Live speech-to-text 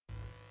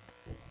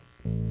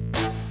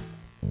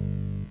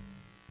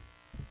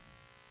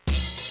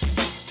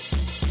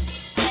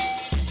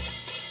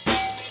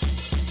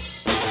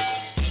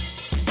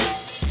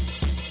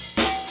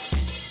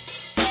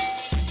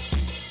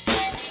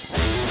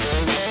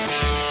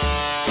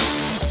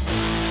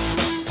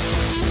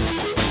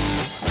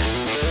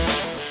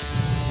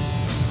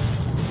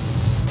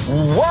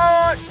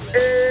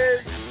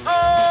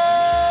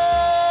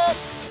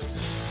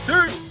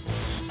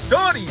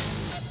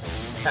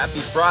Happy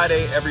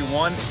Friday,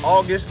 everyone.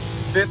 August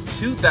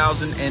 5th,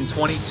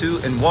 2022,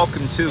 and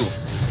welcome to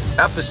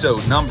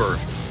episode number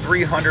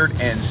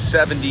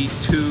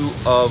 372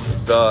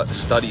 of the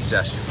study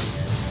session.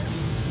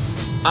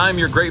 I'm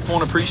your grateful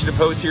and appreciative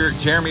host here,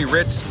 Jeremy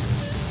Ritz.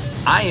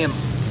 I am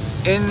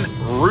en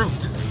route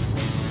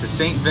to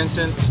St.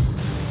 Vincent,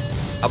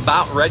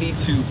 about ready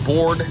to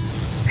board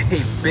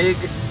a big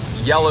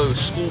yellow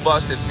school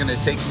bus that's going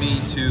to take me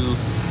to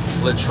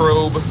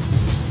Latrobe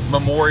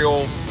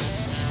Memorial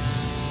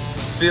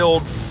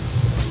Field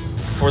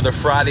for the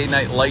Friday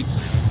Night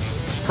Lights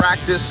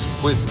practice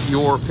with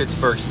your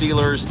Pittsburgh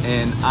Steelers,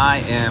 and I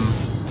am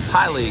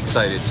highly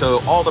excited. So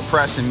all the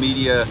press and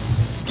media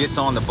gets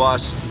on the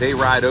bus, they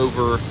ride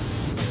over.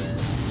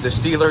 The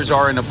Steelers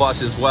are in the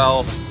bus as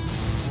well,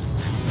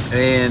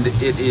 and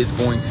it is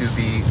going to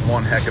be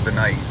one heck of a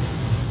night.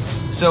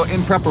 So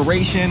in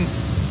preparation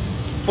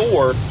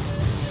for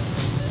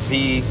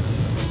the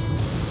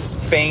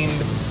famed,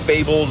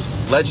 fabled,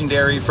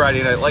 legendary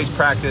Friday Night Lights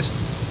practice,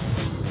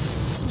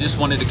 just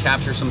wanted to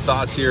capture some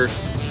thoughts here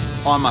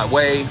on my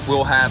way.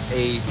 We'll have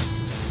a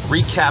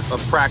recap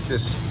of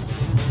practice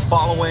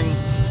following,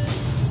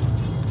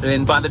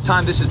 and by the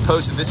time this is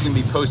posted, this is going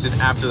to be posted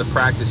after the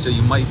practice, so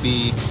you might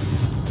be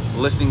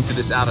listening to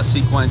this out of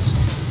sequence,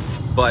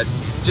 but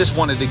just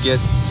wanted to get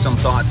some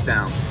thoughts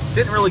down.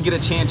 Didn't really get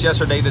a chance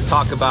yesterday to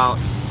talk about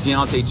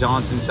Diontae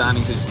Johnson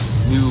signing his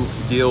new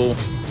deal,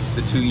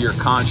 the 2-year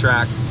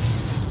contract,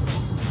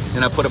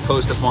 and I put a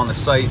post up on the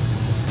site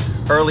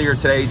earlier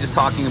today just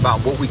talking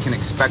about what we can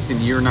expect in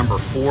year number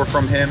 4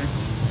 from him.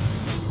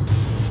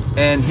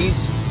 And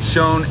he's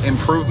shown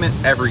improvement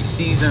every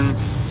season.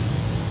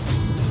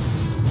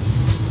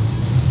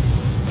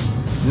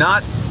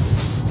 Not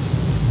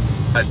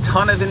a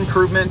ton of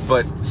improvement,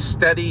 but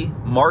steady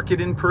market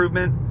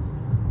improvement.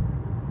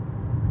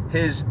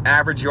 His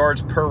average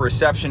yards per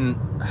reception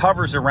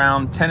hovers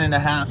around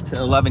 10.5 to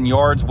 11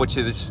 yards, which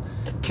is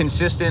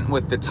consistent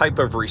with the type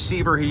of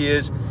receiver he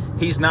is.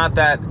 He's not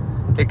that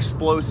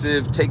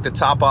explosive, take the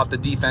top off the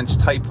defense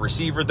type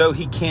receiver, though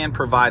he can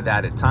provide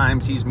that at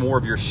times. He's more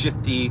of your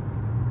shifty,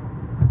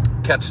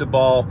 catch the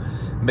ball,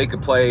 make a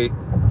play,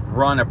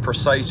 run a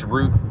precise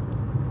route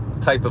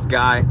type of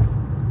guy.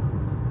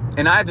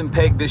 And I've been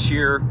pegged this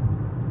year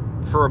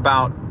for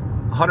about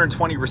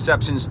 120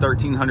 receptions,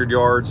 1,300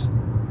 yards,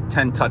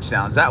 10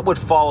 touchdowns. That would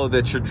follow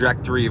the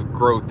trajectory of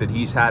growth that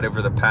he's had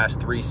over the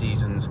past 3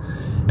 seasons,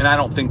 and I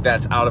don't think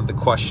that's out of the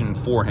question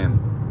for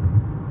him.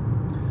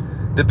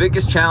 The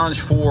biggest challenge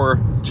for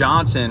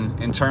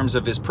Johnson in terms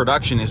of his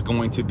production is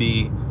going to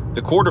be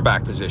the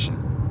quarterback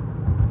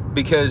position,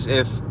 because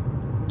if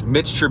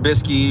Mitch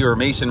Trubisky or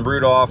Mason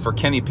Rudolph or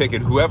Kenny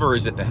Pickett, whoever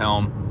is at the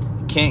helm,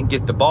 can't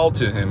get the ball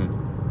to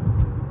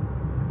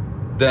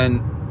him,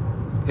 then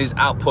his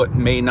output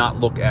may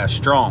not look as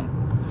strong.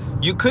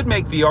 You could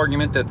make the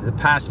argument that the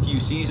past few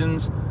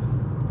seasons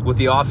with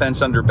the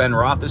offense under Ben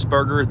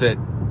Roethlisberger that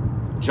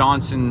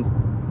Johnson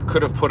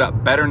could have put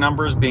up better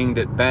numbers, being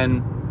that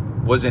Ben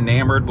was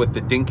enamored with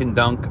the dink and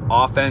dunk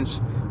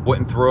offense,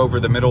 wouldn't throw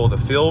over the middle of the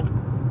field,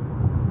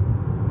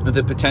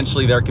 that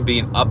potentially there could be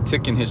an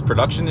uptick in his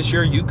production this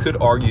year. You could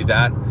argue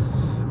that,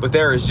 but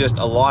there is just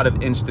a lot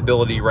of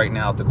instability right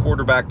now at the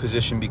quarterback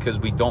position because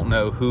we don't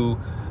know who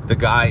the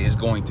guy is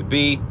going to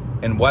be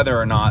and whether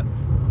or not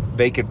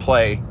they could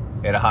play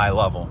at a high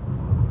level.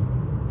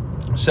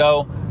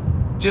 So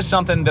just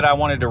something that I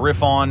wanted to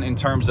riff on in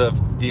terms of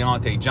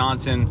Diontae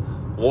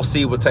Johnson. We'll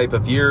see what type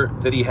of year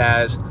that he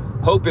has.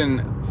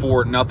 Hoping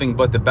for nothing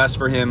but the best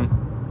for him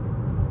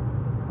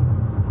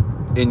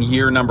in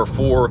year number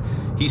 4.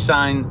 He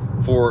signed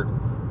for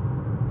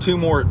 2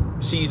 more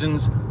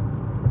seasons,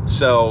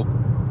 so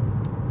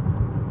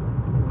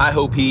I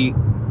hope he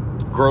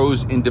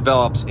grows and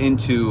develops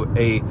into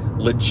a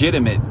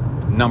legitimate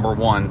number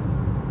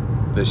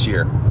 1 this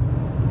year.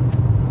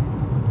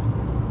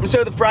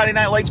 So the Friday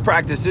Night Lights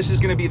practice, this is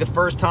going to be the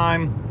first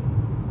time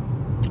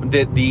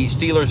that the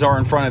Steelers are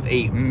in front of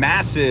a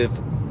massive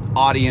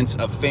audience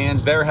of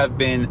fans. There have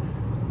been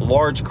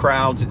large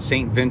crowds at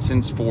St.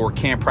 Vincent's for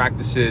camp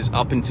practices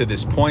up until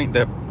this point.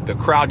 The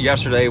crowd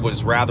yesterday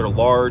was rather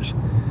large,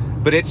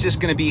 but it's just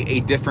going to be a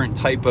different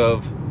type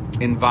of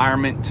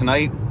environment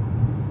tonight.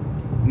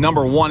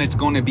 Number 1, it's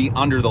going to be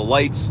under the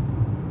lights.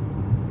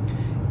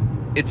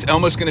 It's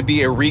almost going to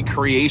be a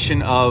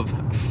recreation of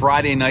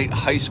Friday night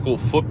high school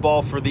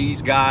football for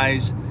these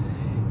guys.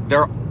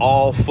 They're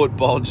all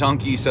football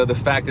junkies, so the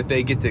fact that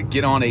they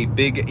get on a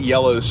big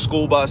yellow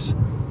school bus,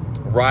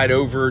 ride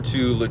over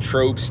to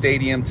Latrobe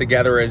Stadium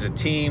together as a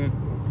team,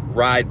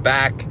 ride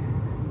back,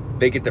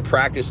 they get to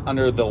practice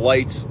under the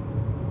lights,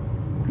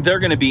 they're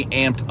going to be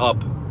amped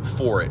up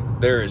for it.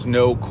 There is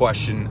no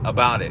question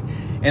about it.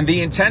 And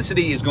the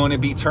intensity is going to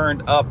be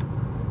turned up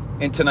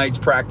in tonight's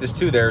practice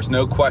too. There's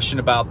no question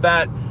about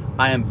that.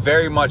 I am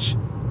very much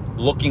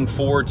looking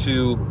forward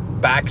to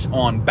backs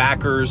on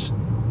backers,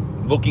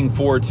 looking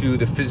forward to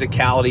the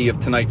physicality of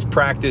tonight's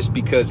practice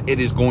because it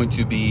is going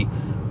to be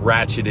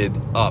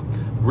ratcheted up.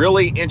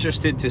 Really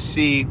interested to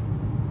see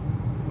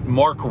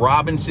Mark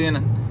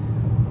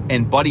Robinson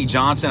and Buddy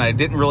Johnson. I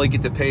didn't really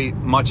get to pay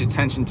much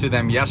attention to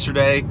them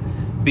yesterday,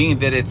 being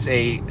that it's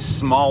a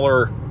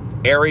smaller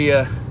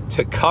area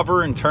to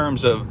cover in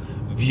terms of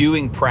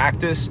viewing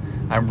practice.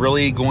 I'm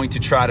really going to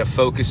try to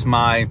focus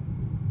my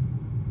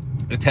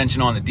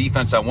attention on the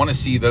defense. I want to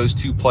see those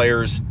two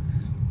players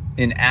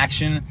in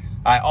action.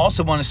 I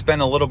also want to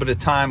spend a little bit of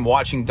time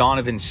watching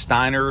Donovan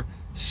Steiner,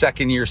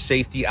 second-year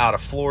safety out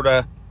of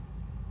Florida,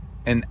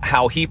 and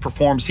how he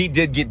performs. He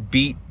did get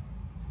beat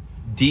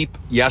deep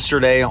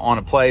yesterday on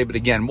a play, but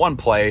again, one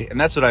play, and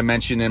that's what I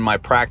mentioned in my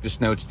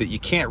practice notes, that you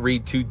can't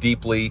read too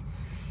deeply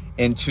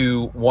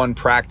into one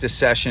practice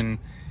session.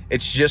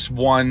 It's just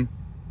one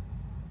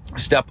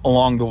step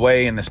along the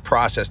way in this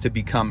process to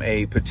become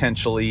a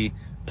potentially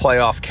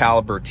playoff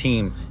caliber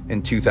team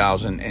in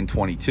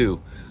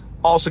 2022.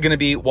 Also going to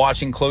be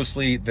watching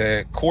closely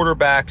the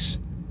quarterbacks,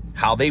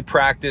 how they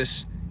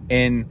practice,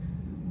 and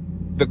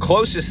the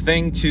closest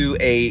thing to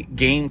a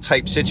game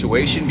type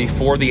situation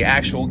before the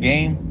actual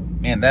game.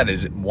 And that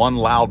is one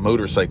loud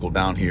motorcycle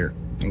down here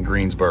in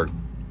Greensburg.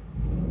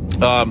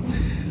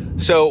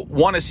 So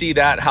want to see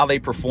that, how they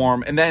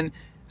perform. And then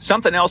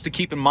something else to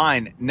keep in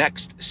mind,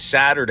 next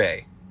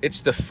Saturday,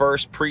 it's the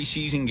first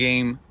preseason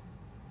game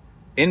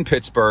in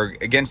Pittsburgh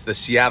against the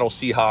Seattle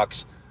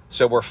Seahawks.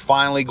 So we're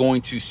finally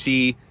going to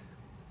see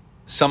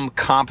some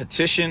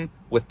competition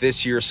with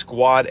this year's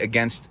squad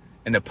against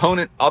an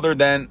opponent other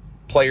than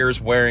players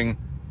wearing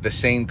the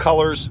same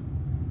colors.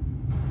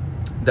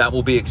 That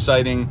will be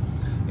exciting.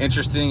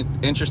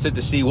 Interested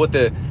to see what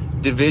the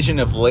division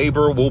of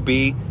labor will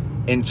be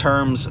in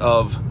terms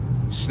of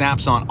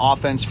snaps on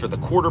offense for the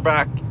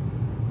quarterback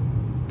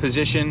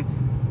position.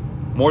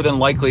 More than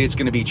likely, it's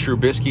going to be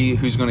Trubisky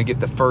who's going to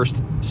get the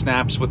first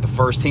snaps with the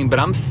first team. But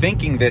I'm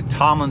thinking that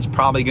Tomlin's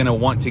probably going to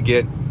want to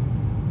get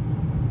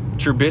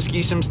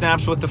Trubisky some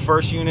snaps with the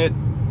first unit,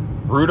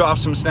 Rudolph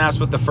some snaps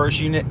with the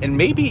first unit, and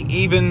maybe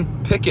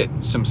even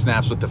Pickett some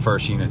snaps with the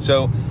first unit.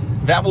 So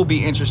that will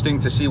be interesting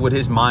to see what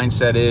his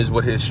mindset is,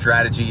 what his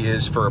strategy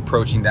is for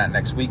approaching that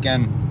next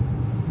weekend.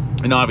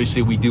 And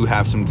obviously, we do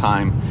have some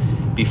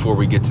time before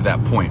we get to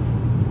that point.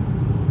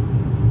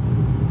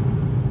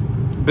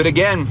 But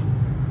again,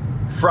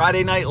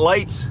 Friday Night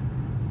Lights,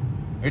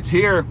 it's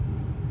here.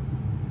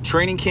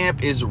 Training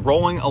camp is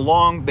rolling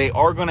along. They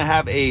are going to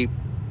have a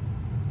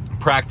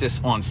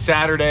practice on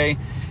Saturday.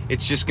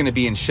 It's just going to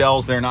be in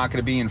shells. They're not going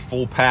to be in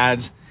full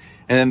pads.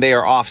 And then they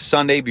are off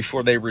Sunday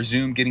before they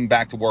resume getting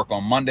back to work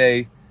on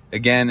Monday.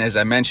 Again, as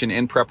I mentioned,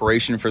 in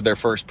preparation for their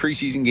first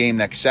preseason game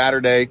next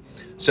Saturday.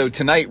 So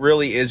tonight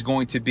really is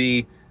going to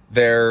be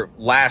their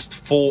last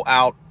full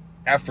out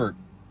effort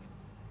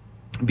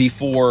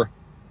before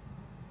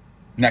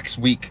next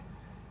week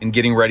in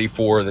getting ready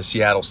for the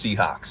Seattle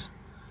Seahawks.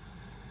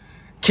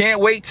 Can't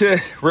wait to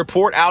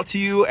report out to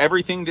you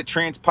everything that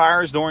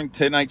transpires during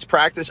tonight's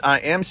practice. I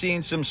am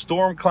seeing some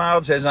storm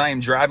clouds as I am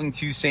driving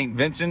to St.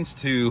 Vincent's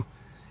to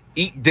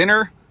eat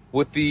dinner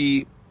with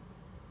the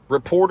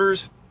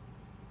reporters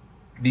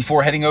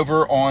before heading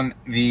over on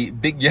the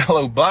big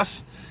yellow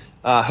bus.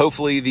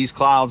 Hopefully these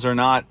clouds are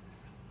not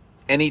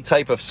any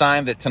type of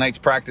sign that tonight's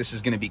practice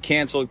is going to be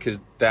canceled, because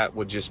that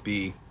would just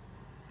be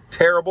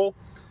terrible.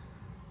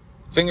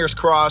 Fingers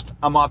crossed.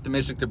 I'm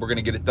optimistic that we're going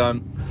to get it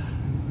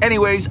done.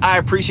 Anyways, I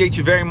appreciate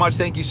you very much.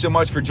 Thank you so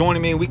much for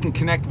joining me. We can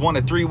connect one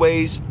of three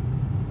ways.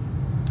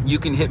 You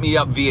can hit me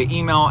up via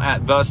email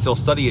at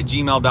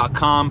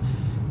thestillstudy@gmail.com.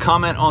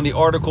 Comment on the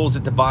articles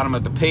at the bottom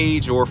of the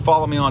page, or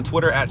follow me on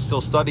Twitter at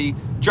stillstudy.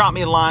 Drop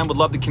me a line. Would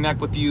love to connect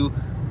with you.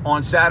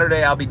 On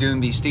Saturday, I'll be doing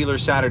the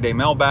Steelers Saturday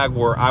mailbag,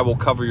 where I will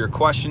cover your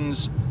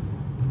questions.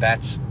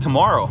 That's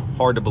tomorrow.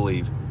 Hard to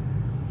believe.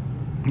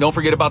 Don't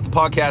forget about the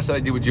podcast that I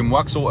did with Jim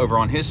Wexel over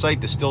on his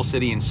site, the Still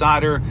City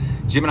Insider.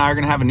 Jim and I are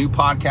going to have a new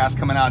podcast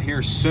coming out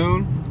here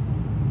soon,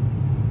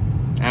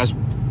 as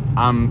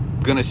I'm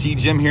going to see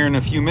Jim here in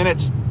a few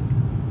minutes.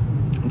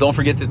 Don't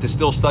forget that the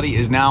Still Study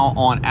is now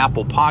on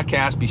Apple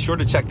Podcasts. Be sure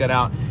to check that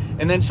out.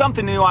 And then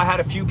something new, I had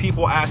a few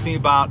people ask me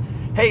about,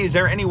 hey, is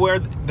there anywhere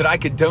that I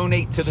could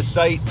donate to the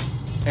site?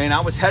 And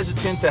I was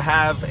hesitant to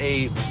have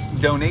a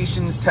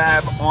donations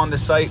tab on the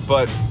site,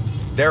 but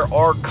there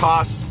are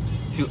costs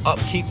to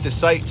upkeep the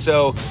site.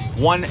 So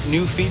one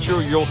new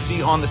feature you'll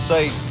see on the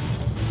site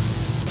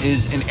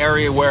is an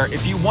area where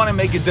if you want to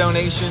make a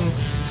donation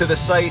to the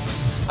site,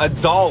 $1,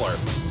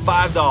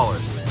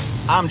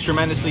 $5, I'm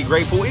tremendously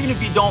grateful, even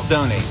if you don't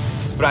donate.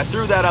 But I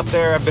threw that up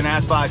there. I've been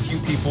asked by a few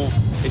people,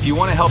 if you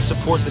want to help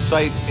support the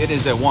site, it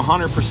is a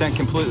 100%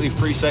 completely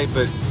free site.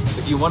 But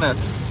if you want to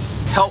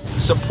help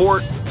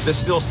support the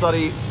Still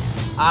Study,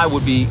 I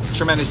would be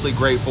tremendously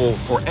grateful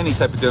for any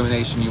type of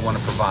donation you want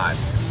to provide.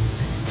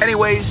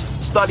 Anyways,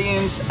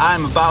 Studians,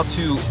 I'm about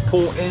to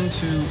pull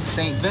into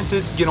St.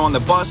 Vincent's, get on the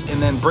bus,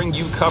 and then bring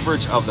you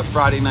coverage of the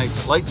Friday Night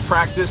Lights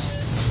practice.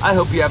 I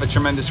hope you have a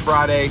tremendous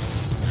Friday.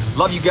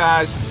 Love you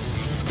guys.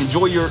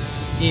 Enjoy your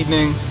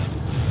evening,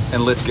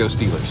 and let's go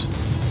Steelers.